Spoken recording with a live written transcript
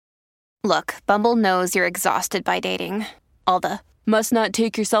Look, Bumble knows you're exhausted by dating. All the must not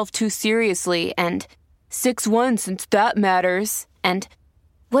take yourself too seriously and 6'1" since that matters. And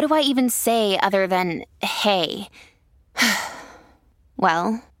what do I even say other than hey?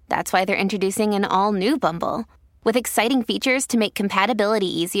 Well, that's why they're introducing an all-new Bumble with exciting features to make compatibility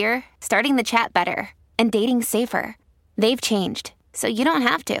easier, starting the chat better, and dating safer. They've changed, so you don't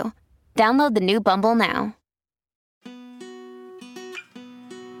have to. Download the new Bumble now.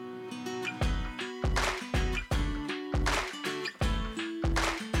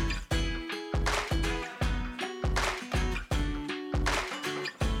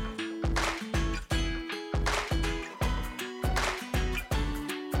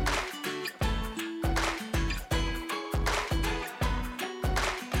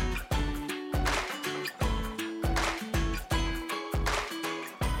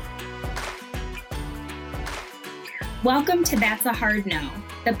 Welcome to That's a Hard No,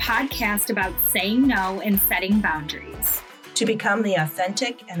 the podcast about saying no and setting boundaries. To become the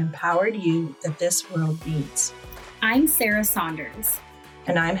authentic and empowered you that this world needs. I'm Sarah Saunders.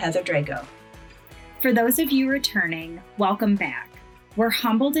 And I'm Heather Drago. For those of you returning, welcome back. We're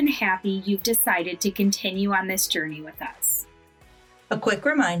humbled and happy you've decided to continue on this journey with us. A quick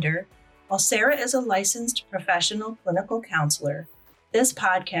reminder, while Sarah is a licensed professional clinical counselor, this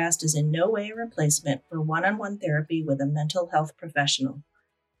podcast is in no way a replacement for one-on-one therapy with a mental health professional.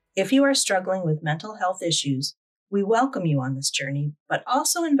 If you are struggling with mental health issues, we welcome you on this journey, but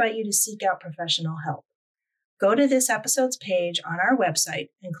also invite you to seek out professional help. Go to this episode's page on our website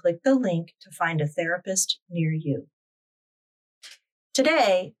and click the link to find a therapist near you.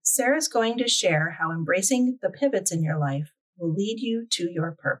 Today, Sarah's going to share how embracing the pivots in your life will lead you to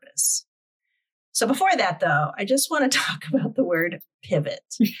your purpose. So before that, though, I just want to talk about the word pivot.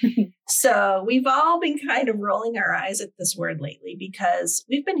 So we've all been kind of rolling our eyes at this word lately because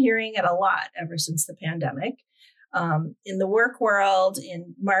we've been hearing it a lot ever since the pandemic. In the work world,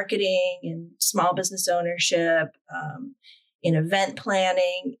 in marketing, in small business ownership, in event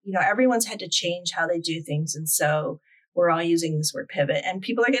planning, everyone's had to change how they do things. And so we're all using this word pivot and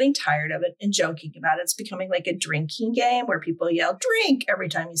people are getting tired of it and joking about it. It's becoming like a drinking game where people yell drink every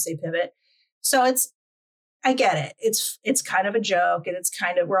time you say pivot. So I get it. It's kind of a joke and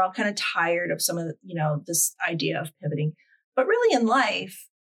we're all kind of tired of some of this idea of pivoting, but really in life,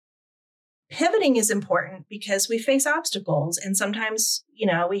 pivoting is important because we face obstacles and sometimes,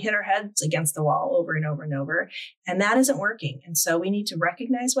 we hit our heads against the wall over and over and over, and that isn't working. And so we need to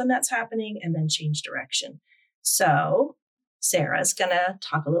recognize when that's happening and then change direction. So Sarah's going to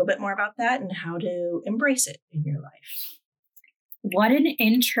talk a little bit more about that and how to embrace it in your life. What an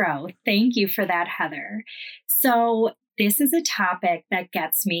intro. Thank you for that, Heather. So this is a topic that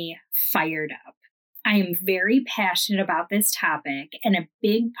gets me fired up. I am very passionate about this topic, and a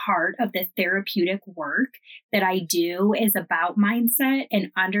big part of the therapeutic work that I do is about mindset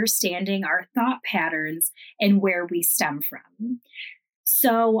and understanding our thought patterns and where we stem from.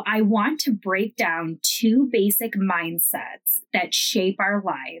 So I want to break down two basic mindsets that shape our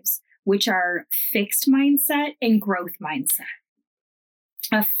lives, which are fixed mindset and growth mindset.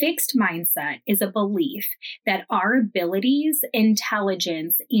 A fixed mindset is a belief that our abilities,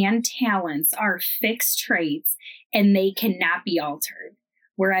 intelligence, and talents are fixed traits and they cannot be altered.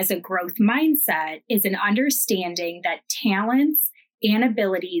 Whereas a growth mindset is an understanding that talents and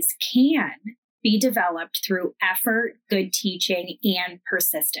abilities can be developed through effort, good teaching, and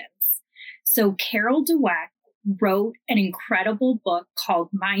persistence. So Carol Dweck wrote an incredible book called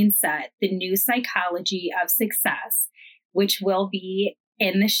Mindset, The New Psychology of Success, which will be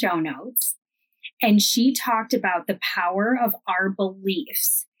in the show notes. And she talked about the power of our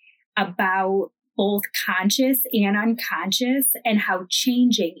beliefs about both conscious and unconscious and how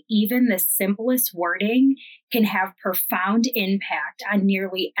changing even the simplest wording can have profound impact on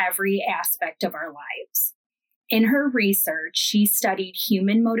nearly every aspect of our lives. In her research, she studied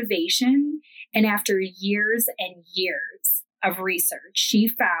human motivation, and after years and years of research, she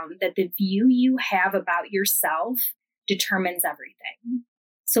found that the view you have about yourself determines everything.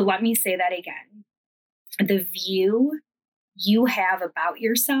 So let me say that again. The view you have about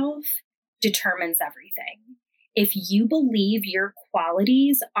yourself determines everything. If you believe your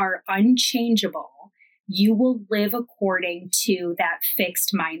qualities are unchangeable, you will live according to that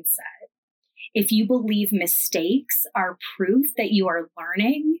fixed mindset. If you believe mistakes are proof that you are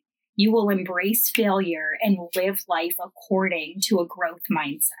learning, you will embrace failure and live life according to a growth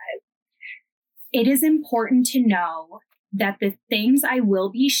mindset. It is important to know that the things I will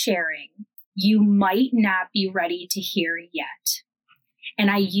be sharing, you might not be ready to hear yet.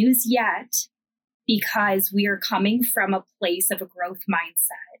 And I use yet because we are coming from a place of a growth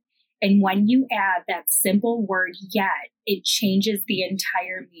mindset. And when you add that simple word yet, it changes the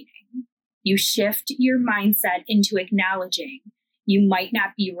entire meaning. You shift your mindset into acknowledging you might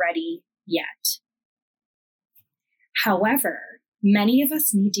not be ready yet. However, many of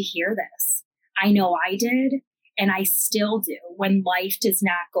us need to hear this. I know I did, and I still do when life does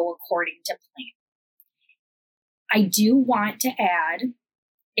not go according to plan. I do want to add,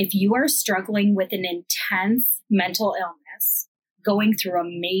 if you are struggling with an intense mental illness, going through a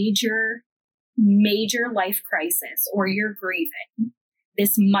major life crisis, or you're grieving,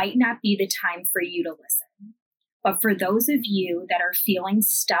 this might not be the time for you to listen. But for those of you that are feeling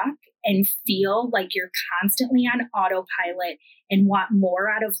stuck and feel like you're constantly on autopilot and want more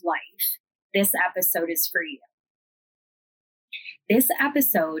out of life, this episode is for you. This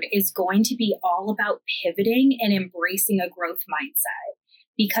episode is going to be all about pivoting and embracing a growth mindset,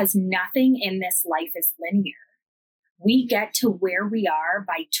 because nothing in this life is linear. We get to where we are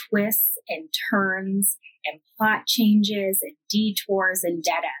by twists and turns and plot changes and detours and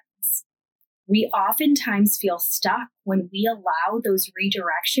dead ends. We oftentimes feel stuck when we allow those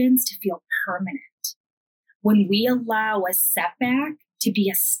redirections to feel permanent. When we allow a setback to be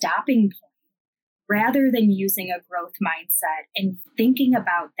a stopping point, rather than using a growth mindset and thinking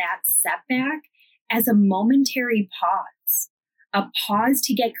about that setback as a momentary pause, a pause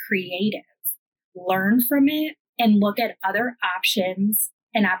to get creative, learn from it, and look at other options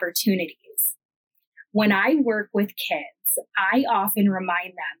and opportunities. When I work with kids, I often remind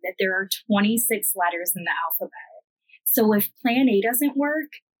them that there are 26 letters in the alphabet. So if plan A doesn't work,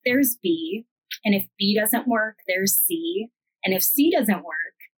 there's B. And if B doesn't work, there's C. And if C doesn't work,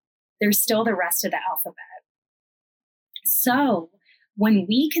 there's still the rest of the alphabet. So when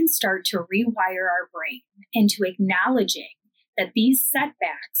we can start to rewire our brain into acknowledging that these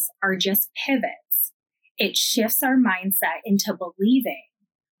setbacks are just pivots, it shifts our mindset into believing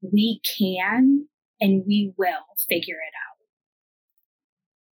we can and we will figure it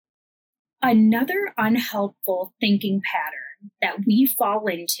out. Another unhelpful thinking pattern that we fall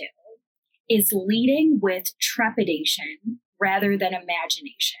into is leading with trepidation rather than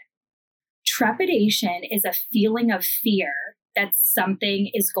imagination. Trepidation is a feeling of fear that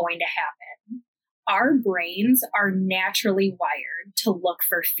something is going to happen. Our brains are naturally wired to look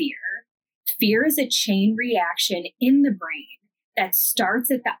for fear. Fear is a chain reaction in the brain that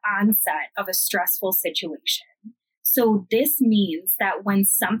starts at the onset of a stressful situation. So this means that when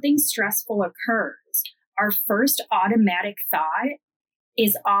something stressful occurs, our first automatic thought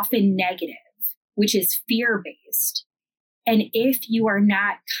is often negative, which is fear-based. And if you are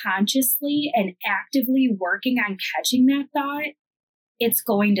not consciously and actively working on catching that thought, it's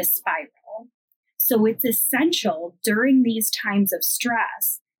going to spiral. So it's essential during these times of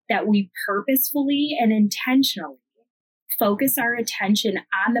stress that we purposefully and intentionally focus our attention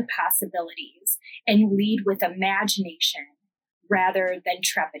on the possibilities and lead with imagination rather than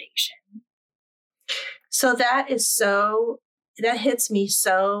trepidation. So that hits me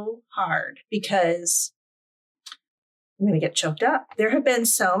so hard, because I'm going to get choked up. There have been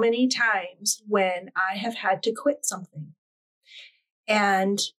so many times when I have had to quit something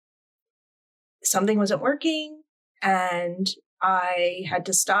and something wasn't working and I had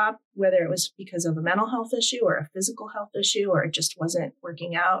to stop, whether it was because of a mental health issue or a physical health issue, or it just wasn't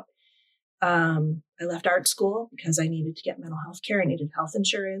working out. I left art school because I needed to get mental health care. I needed health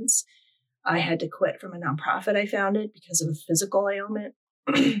insurance. I had to quit from a nonprofit I founded because of a physical ailment.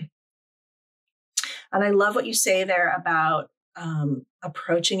 And I love what you say there about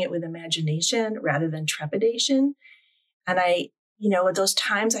approaching it with imagination rather than trepidation. And at those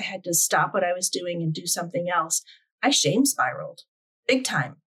times I had to stop what I was doing and do something else, I shame spiraled big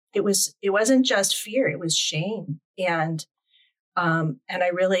time. It wasn't just fear, it was shame. And I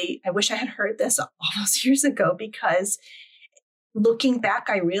wish I had heard this all those years ago, because looking back,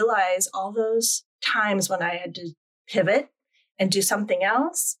 I realize all those times when I had to pivot and do something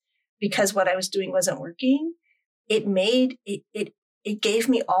else because what I was doing wasn't working, it gave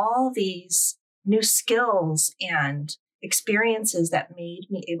me all these new skills and experiences that made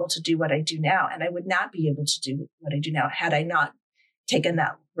me able to do what I do now. And I would not be able to do what I do now had I not taken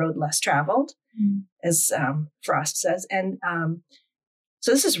that road less traveled, as Frost says. And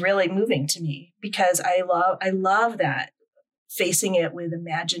so this is really moving to me, because I love that, facing it with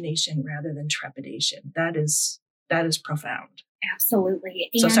imagination rather than trepidation. That is profound. Absolutely.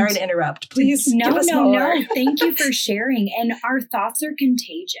 So sorry to interrupt. Please give us more. No. Thank you for sharing. And our thoughts are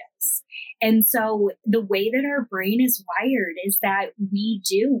contagious. And so the way that our brain is wired is that we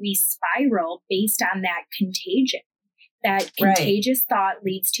spiral based on that contagion. That contagious thought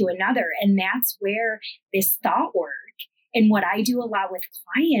leads to another. And that's where this thought work And what I do a lot with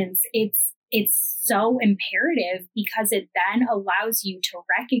clients, it's so imperative because it then allows you to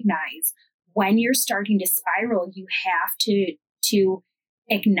recognize when you're starting to spiral. You have to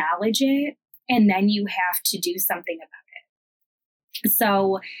acknowledge it, and then you have to do something about it.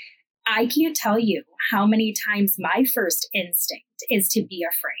 So I can't tell you how many times my first instinct is to be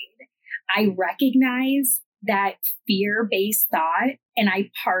afraid. I recognize that fear-based thought and I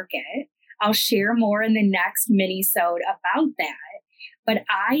park it. I'll share more in the next mini-sode about that. But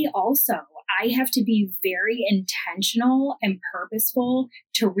I have to be very intentional and purposeful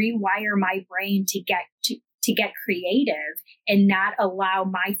to rewire my brain to get creative and not allow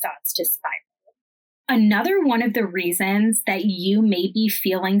my thoughts to spiral. Another one of the reasons that you may be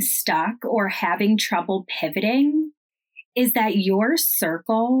feeling stuck or having trouble pivoting is that your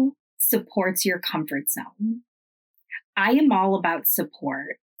circle supports your comfort zone. I am all about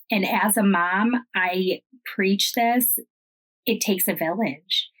support. And as a mom, I preach this. It takes a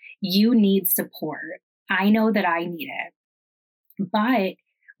village. You need support. I know that I need it. But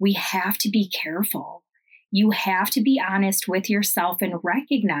we have to be careful. You have to be honest with yourself and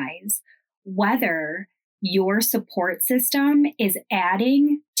recognize whether your support system is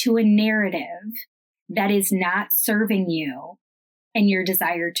adding to a narrative that is not serving you and your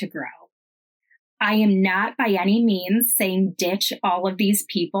desire to grow. I am not by any means saying ditch all of these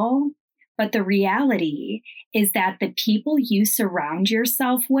people, but the reality is that the people you surround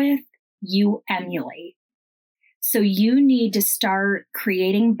yourself with, you emulate. So you need to start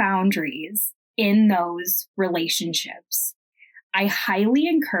creating boundaries in those relationships. I highly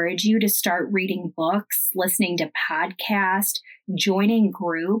encourage you to start reading books, listening to podcasts, joining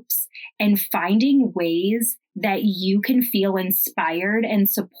groups, and finding ways that you can feel inspired and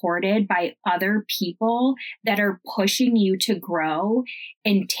supported by other people that are pushing you to grow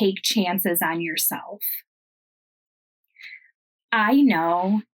and take chances on yourself. I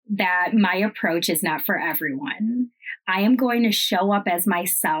know that my approach is not for everyone. I am going to show up as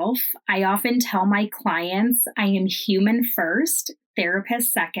myself. I often tell my clients I am human first,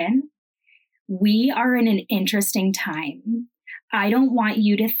 therapist second. We are in an interesting time. I don't want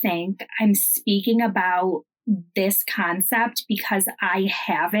you to think I'm speaking about this concept because I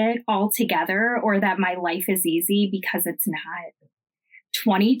have it all together or that my life is easy, because it's not.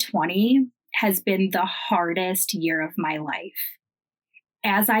 2020 has been the hardest year of my life,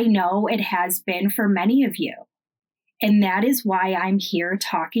 as I know it has been for many of you. And that is why I'm here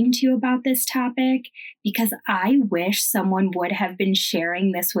talking to you about this topic, because I wish someone would have been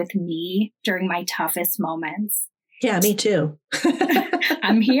sharing this with me during my toughest moments. Yeah, me too.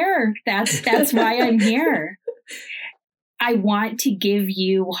 I'm here. That's why I'm here. I want to give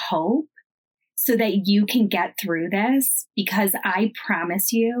you hope so that you can get through this, because I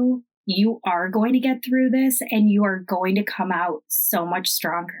promise you, you are going to get through this and you are going to come out so much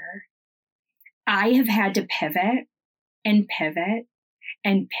stronger. I have had to pivot and pivot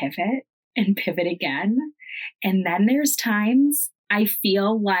and pivot and pivot again. And then there's times I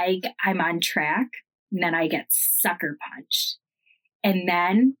feel like I'm on track, and then I get sucker punched. And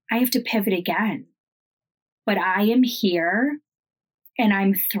then I have to pivot again. But I am here and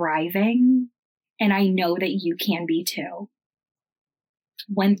I'm thriving, and I know that you can be too.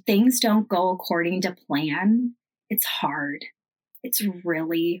 When things don't go according to plan, it's hard. It's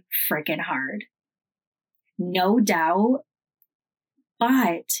really freaking hard. No doubt.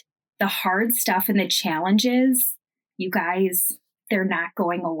 But the hard stuff and the challenges, you guys, they're not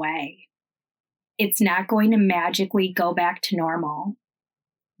going away. It's not going to magically go back to normal.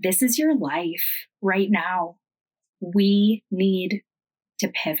 This is your life right now. We need to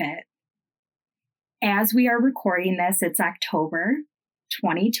pivot. As we are recording this, it's October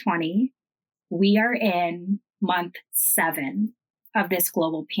 2020. We are in month 7 of this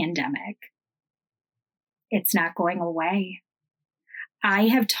global pandemic. It's not going away. I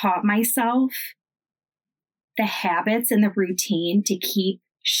have taught myself the habits and the routine to keep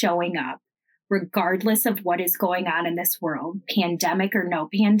showing up, regardless of what is going on in this world, pandemic or no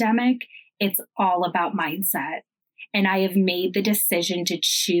pandemic. It's all about mindset. And I have made the decision to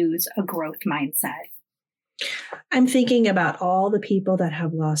choose a growth mindset. I'm thinking about all the people that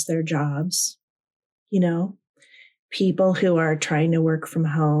have lost their jobs, people who are trying to work from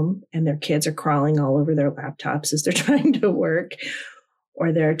home and their kids are crawling all over their laptops as they're trying to work,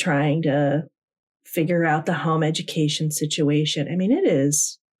 or they're trying to figure out the home education situation. I mean, it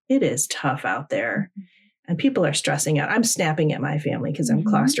is tough out there, and people are stressing out. I'm snapping at my family because I'm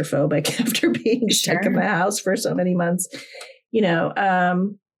claustrophobic after being stuck in my house for so many months,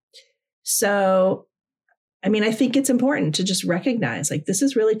 So I mean, I think it's important to just recognize like this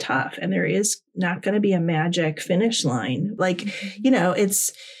is really tough and there is not going to be a magic finish line. Like,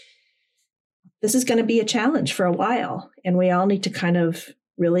 this is going to be a challenge for a while. And we all need to kind of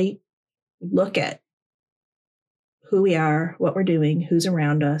really look at who we are, what we're doing, who's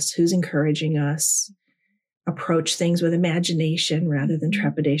around us, who's encouraging us, approach things with imagination rather than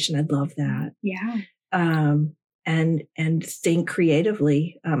trepidation. I'd love that. Yeah. And think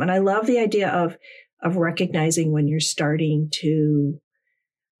creatively. And I love the idea of recognizing when you're starting to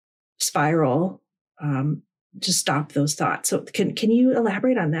spiral, to stop those thoughts. So can you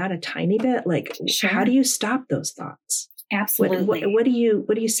elaborate on that a tiny bit? Like, Sure. How do you stop those thoughts? Absolutely. What do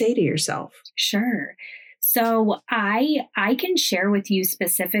you say to yourself? Sure. So I can share with you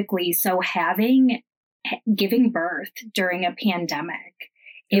specifically. So giving birth during a pandemic,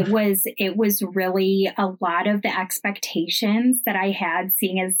 it was really a lot of the expectations that I had,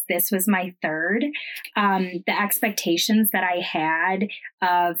 seeing as this was my third, the expectations that I had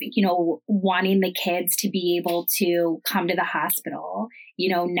of, wanting the kids to be able to come to the hospital,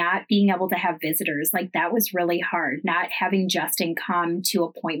 not being able to have visitors. Like that was really hard, not having Justin come to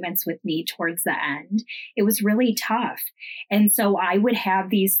appointments with me towards the end. It was really tough. And so I would have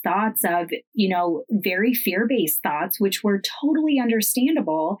these thoughts of, very fear-based thoughts, which were totally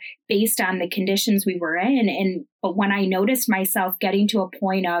understandable based on the conditions we were in. But when I noticed myself getting to a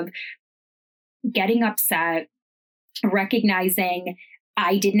point of getting upset, recognizing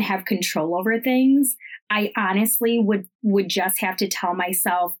I didn't have control over things, I honestly would just have to tell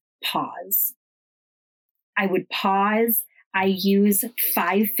myself, pause. I would pause. I use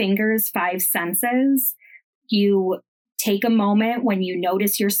 5 fingers, 5 senses. You take a moment when you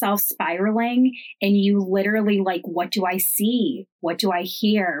notice yourself spiraling and you literally like, what do I see? What do I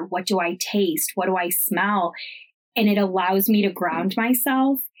hear? What do I taste? What do I smell? And it allows me to ground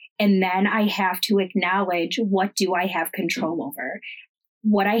myself. And then I have to acknowledge, what do I have control over?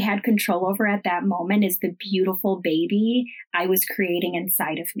 What I had control over at that moment is the beautiful baby I was creating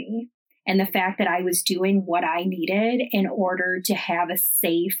inside of me. And the fact that I was doing what I needed in order to have a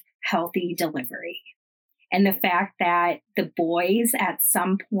safe, healthy delivery. And the fact that the boys at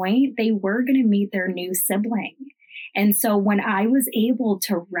some point, they were going to meet their new sibling. And so when I was able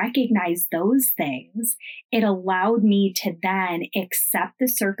to recognize those things, it allowed me to then accept the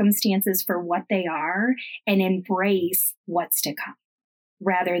circumstances for what they are and embrace what's to come,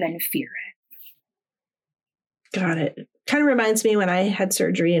 rather than fear it. Got it. Kind of reminds me when I had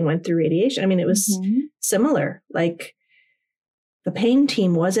surgery and went through radiation. I mean, it was similar. Like the pain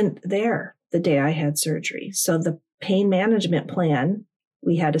team wasn't there the day I had surgery. So the pain management plan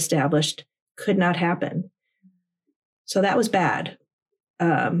we had established could not happen. So that was bad.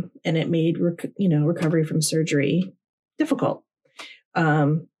 And it made, recovery from surgery difficult.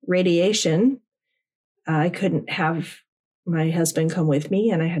 Radiation, I couldn't have my husband come with me,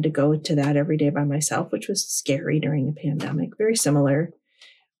 and I had to go to that every day by myself, which was scary during a pandemic. Very similar.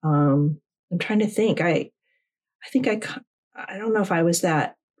 I'm trying to think. I don't know if I was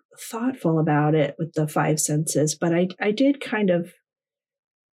that thoughtful about it with the 5 senses, but I did kind of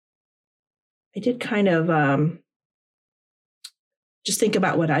just think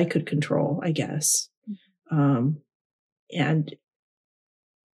about what I could control, I guess. And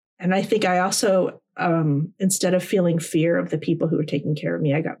I think I also, instead of feeling fear of the people who were taking care of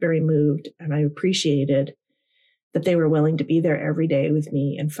me, I got very moved, and I appreciated that they were willing to be there every day with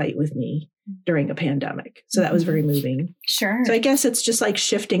me and fight with me during a pandemic. So that was very moving. Sure. So I guess it's just like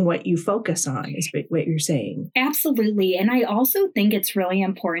shifting what you focus on is what you're saying. Absolutely. And I also think it's really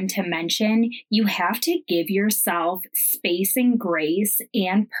important to mention you have to give yourself space and grace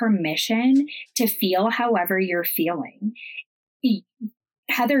and permission to feel however you're feeling.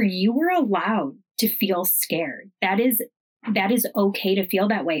 Heather, you were allowed to feel scared. That is okay to feel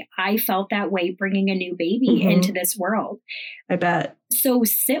that way. I felt that way bringing a new baby into this world. I bet. So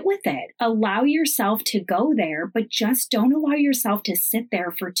sit with it. Allow yourself to go there, but just don't allow yourself to sit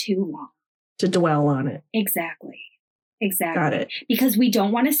there for too long. To dwell on it. Exactly. Got it. Because we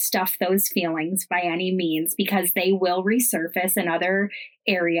don't want to stuff those feelings by any means, because they will resurface in other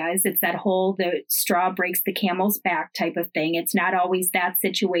areas. It's that whole, the straw breaks the camel's back type of thing. It's not always that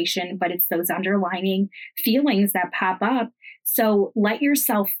situation, but it's those underlying feelings that pop up. So let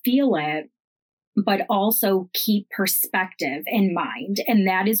yourself feel it, but also keep perspective in mind. And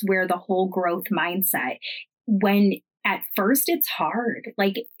that is where the whole growth mindset, when at first it's hard,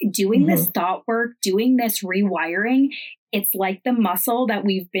 like doing this thought work, doing this rewiring, it's like the muscle that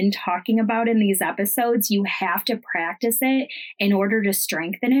we've been talking about in these episodes. You have to practice it in order to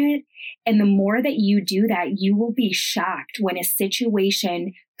strengthen it. And the more that you do that, you will be shocked when a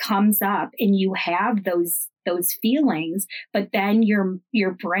situation comes up and you have those those feelings, but then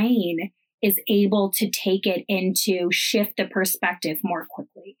your brain is able to take it into shift the perspective more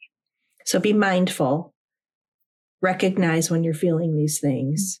quickly. So be mindful, recognize when you're feeling these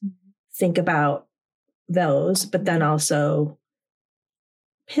things, think about those, but then also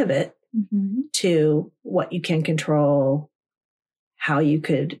pivot to what you can control, how you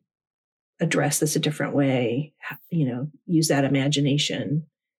could address this a different way, use that imagination.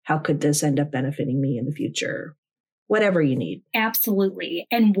 How could this end up benefiting me in the future? Whatever you need. Absolutely.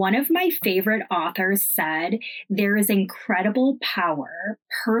 And one of my favorite authors said, there is incredible power,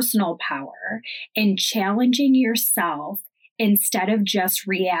 personal power, in challenging yourself instead of just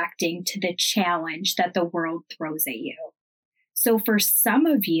reacting to the challenge that the world throws at you. So for some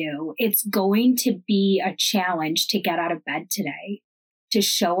of you, it's going to be a challenge to get out of bed today, to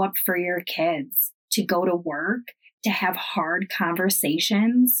show up for your kids, to go to work, to have hard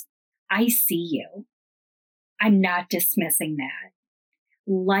conversations. I see you. I'm not dismissing that.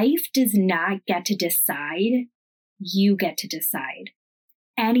 Life does not get to decide. You get to decide.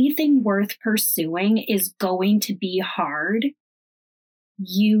 Anything worth pursuing is going to be hard.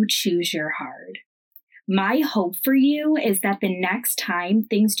 You choose your hard. My hope for you is that the next time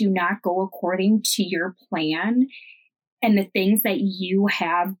things do not go according to your plan and the things that you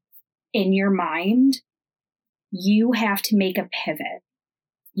have in your mind, you have to make a pivot.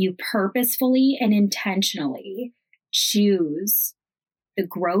 You purposefully and intentionally choose the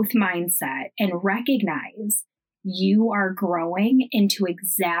growth mindset and recognize you are growing into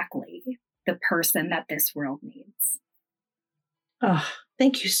exactly the person that this world needs. Oh,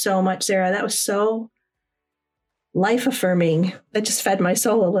 thank you so much, Sarah. That was so life affirming. That just fed my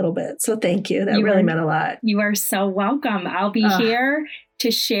soul a little bit. So thank you. That really meant a lot. You are so welcome. I'll be here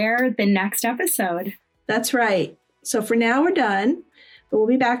to share the next episode. That's right. So for now, we're done. But we'll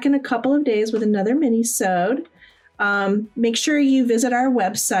be back in a couple of days with another mini-sode. Make sure you visit our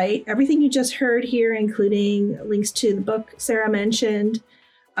website. Everything you just heard here, including links to the book Sarah mentioned,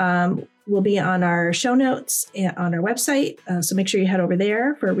 will be on our show notes on our website. So make sure you head over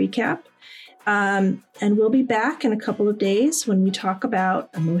there for a recap. And we'll be back in a couple of days when we talk about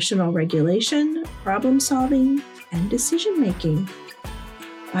emotional regulation, problem solving, and decision making.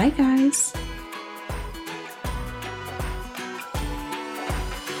 Bye, guys.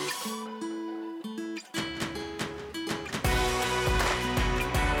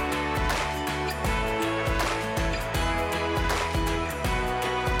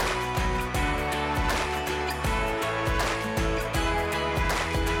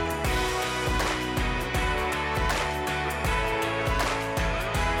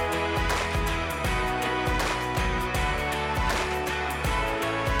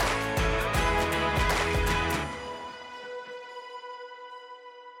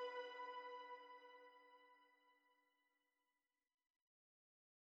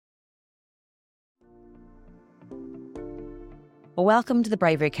 Welcome to the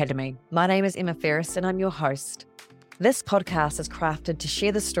Bravery Academy. My name is Emma Ferris and I'm your host. This podcast is crafted to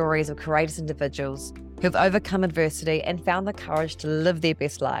share the stories of courageous individuals who have overcome adversity and found the courage to live their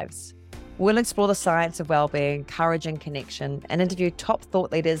best lives. We'll explore the science of well-being, courage and connection, and interview top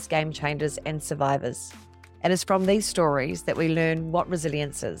thought leaders, game changers, and survivors. It is from these stories that we learn what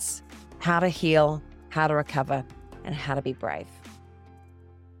resilience is, how to heal, how to recover, and how to be brave.